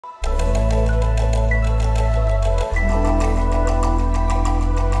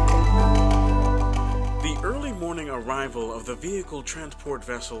morning arrival of the vehicle transport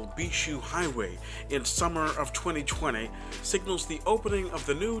vessel Bishu Highway in summer of 2020 signals the opening of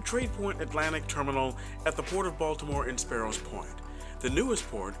the new Tradepoint Atlantic terminal at the Port of Baltimore in Sparrows Point, the newest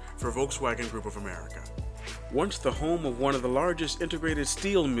port for Volkswagen Group of America. Once the home of one of the largest integrated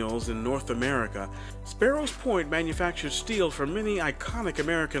steel mills in North America, Sparrows Point manufactured steel for many iconic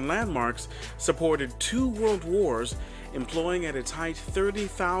American landmarks, supported 2 world wars, employing at its height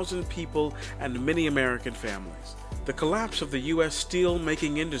 30,000 people and many American families. The collapse of the U.S.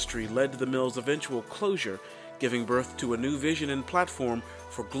 steel-making industry led to the mill's eventual closure, giving birth to a new vision and platform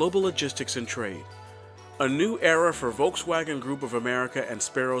for global logistics and trade. A new era for Volkswagen Group of America and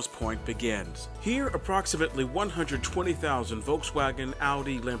Sparrows Point begins. Here, approximately 120,000 Volkswagen,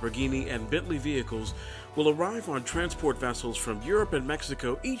 Audi, Lamborghini, and Bentley vehicles will arrive on transport vessels from Europe and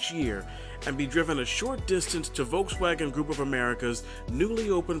Mexico each year and be driven a short distance to Volkswagen Group of America's newly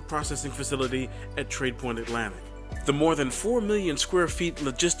opened processing facility at Tradepoint Atlantic. The more than 4 million square feet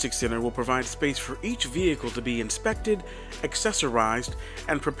logistics center will provide space for each vehicle to be inspected, accessorized,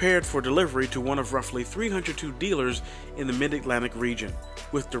 and prepared for delivery to one of roughly 302 dealers in the Mid-Atlantic region.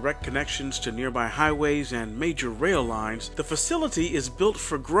 With direct connections to nearby highways and major rail lines, the facility is built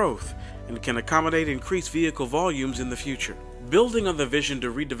for growth and can accommodate increased vehicle volumes in the future. Building on the vision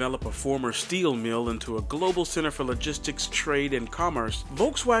to redevelop a former steel mill into a global center for logistics, trade, and commerce,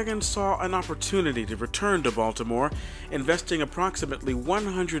 Volkswagen saw an opportunity to return to Baltimore, investing approximately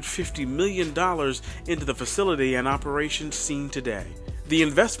 $150 million into the facility and operations seen today. The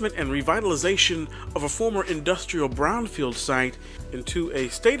investment and revitalization of a former industrial brownfield site into a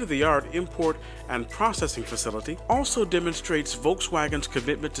state-of-the-art import and processing facility also demonstrates Volkswagen's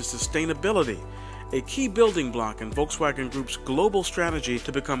commitment to sustainability, a key building block in Volkswagen Group's global strategy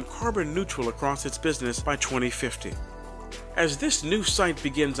to become carbon neutral across its business by 2050. As this new site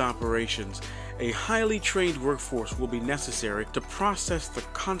begins operations, a highly trained workforce will be necessary to process the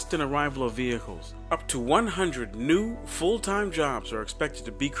constant arrival of vehicles. Up to 100 new full-time jobs are expected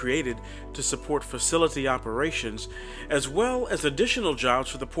to be created to support facility operations, as well as additional jobs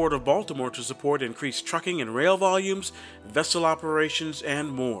for the Port of Baltimore to support increased trucking and rail volumes, vessel operations, and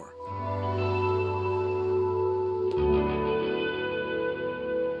more.